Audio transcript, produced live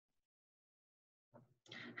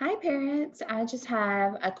Hi, parents. I just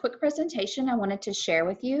have a quick presentation I wanted to share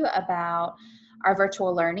with you about our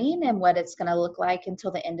virtual learning and what it's going to look like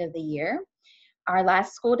until the end of the year. Our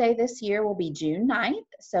last school day this year will be June 9th,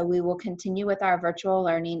 so we will continue with our virtual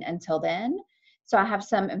learning until then. So I have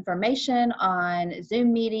some information on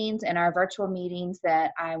Zoom meetings and our virtual meetings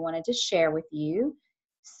that I wanted to share with you.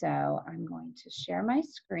 So I'm going to share my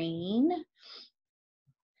screen.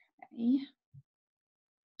 Okay.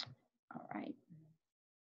 All right.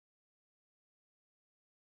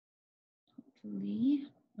 Hopefully,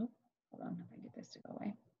 oh, hold on, if I get this to go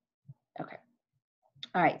away. Okay.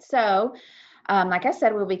 All right. So, like I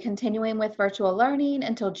said, we'll be continuing with virtual learning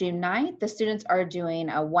until June 9th. The students are doing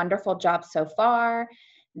a wonderful job so far.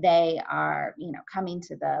 They are, coming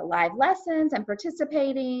to the live lessons and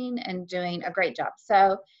participating and doing a great job.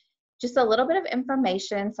 So, just a little bit of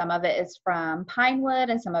information. Some of it is from Pinewood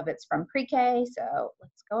and some of it's from pre-K. So,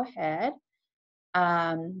 let's go ahead.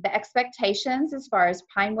 The expectations as far as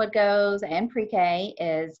Pinewood goes and pre-K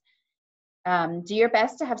is do your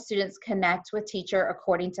best to have students connect with teacher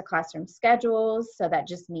according to classroom schedules. So that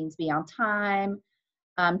just means be on time.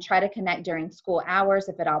 Try to connect during school hours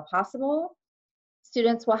if at all possible.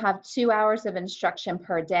 Students will have 2 hours of instruction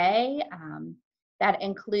per day. That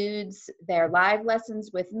includes their live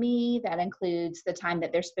lessons with me. That includes the time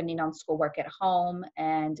that they're spending on schoolwork at home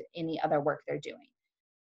and any other work they're doing.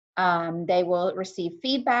 They will receive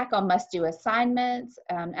feedback on must-do assignments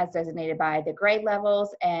as designated by the grade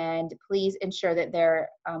levels, and please ensure that their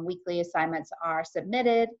weekly assignments are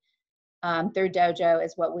submitted through Dojo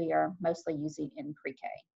is what we are mostly using in pre-K.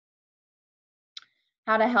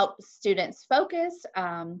 How to help students focus.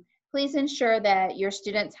 Please ensure that your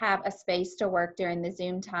students have a space to work during the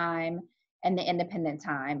Zoom time and the independent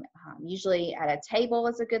time. Usually at a table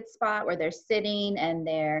is a good spot where they're sitting and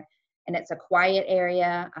it's a quiet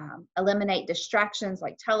area. Eliminate distractions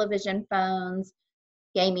like television, phones,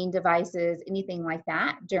 gaming devices, anything like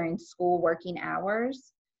that during school working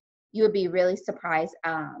hours. You would be really surprised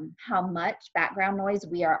how much background noise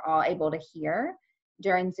we are all able to hear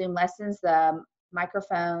during Zoom lessons. The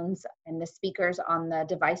microphones and the speakers on the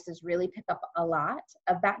devices really pick up a lot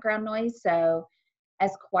of background noise. So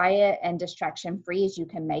as quiet and distraction free as you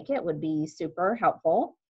can make it would be super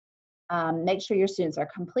helpful. Make sure your students are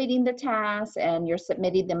completing the tasks and you're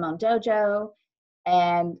submitting them on Dojo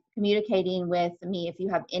and communicating with me if you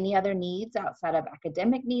have any other needs outside of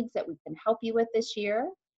academic needs that we can help you with this year.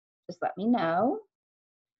 Just let me know.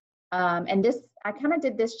 And this, I kind of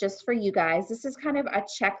did this just for you guys. This is kind of a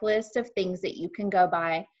checklist of things that you can go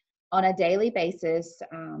by on a daily basis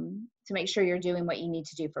to make sure you're doing what you need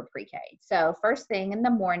to do for pre-K. So first thing in the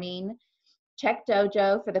morning, check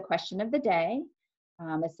Dojo for the question of the day.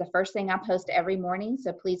 It's the first thing I post every morning,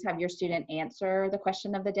 so please have your student answer the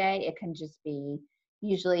question of the day. It can just be,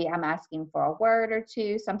 usually I'm asking for a word or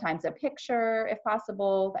two, sometimes a picture if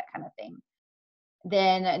possible, that kind of thing.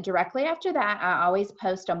 Then directly after that, I always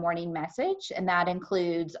post a morning message, and that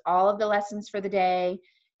includes all of the lessons for the day.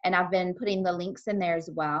 And I've been putting the links in there as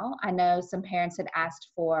well. I know some parents had asked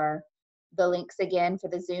for the links again for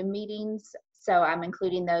the Zoom meetings. So I'm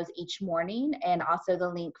including those each morning and also the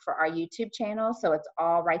link for our YouTube channel. So it's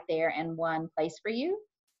all right there in one place for you.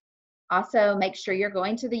 Also, make sure you're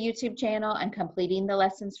going to the YouTube channel and completing the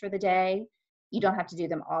lessons for the day. You don't have to do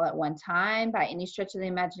them all at one time by any stretch of the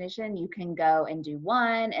imagination. You can go and do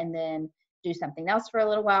one and then do something else for a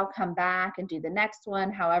little while, come back and do the next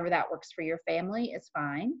one. However that works for your family is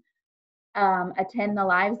fine. Attend the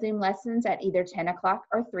live Zoom lessons at either 10 o'clock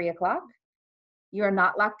or 3 o'clock. You're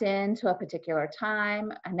not locked in to a particular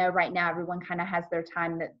time. I know right now everyone kind of has their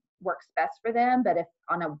time that works best for them, but if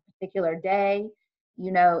on a particular day,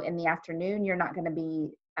 in the afternoon, you're not going to be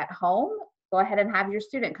at home, go ahead and have your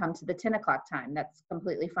student come to the 10 o'clock time. That's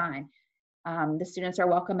completely fine. The students are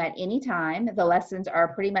welcome at any time. The lessons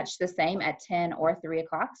are pretty much the same at 10 or 3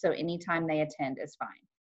 o'clock, so anytime they attend is fine.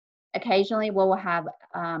 Occasionally, we'll have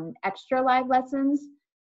extra live lessons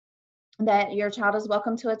that your child is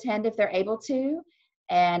welcome to attend if they're able to.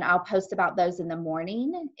 And I'll post about those in the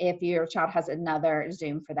morning if your child has another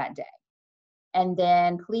Zoom for that day. And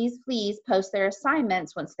then please post their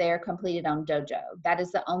assignments once they are completed on Dojo. That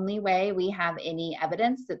is the only way we have any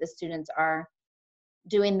evidence that the students are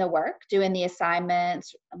doing the work, doing the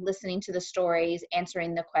assignments, listening to the stories,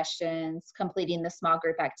 answering the questions, completing the small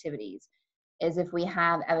group activities, is if we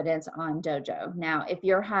have evidence on Dojo. Now, if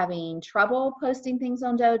you're having trouble posting things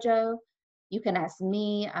on Dojo, you can ask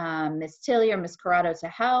me, Ms. Tilly or Ms. Corrado to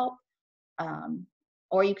help,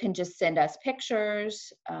 or you can just send us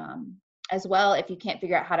pictures as well if you can't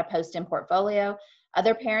figure out how to post in Portfolio.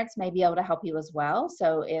 Other parents may be able to help you as well.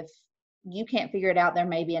 So if you can't figure it out, there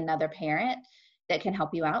may be another parent that can help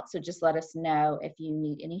you out. So just let us know if you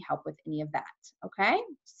need any help with any of that. Okay.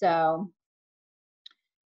 So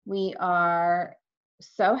we are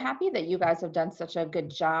so happy that you guys have done such a good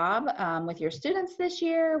job with your students this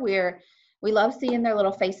year. We love seeing their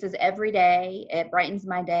little faces every day. It brightens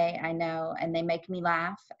my day, I know, and they make me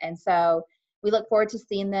laugh. And so we look forward to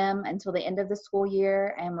seeing them until the end of the school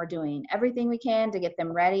year, and we're doing everything we can to get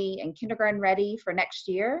them ready and kindergarten ready for next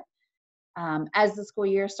year. As the school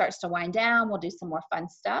year starts to wind down, we'll do some more fun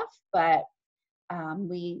stuff, but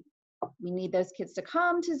we need those kids to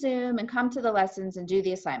come to Zoom and come to the lessons and do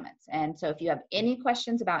the assignments. And so if you have any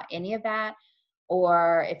questions about any of that,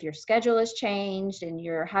 or if your schedule has changed and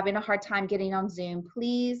you're having a hard time getting on Zoom,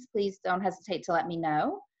 please don't hesitate to let me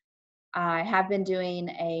know. I have been doing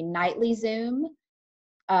a nightly Zoom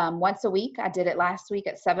once a week. I did it last week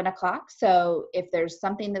at 7 o'clock. So if there's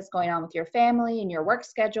something that's going on with your family and your work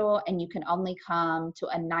schedule and you can only come to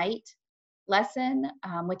a night lesson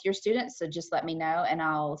with your students, so just let me know and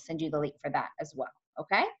I'll send you the link for that as well.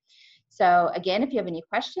 Okay. So again, if you have any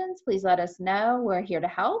questions, please let us know. We're here to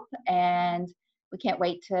help, and we can't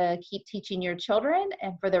wait to keep teaching your children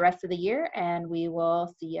and for the rest of the year, and we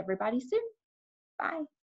will see everybody soon. Bye.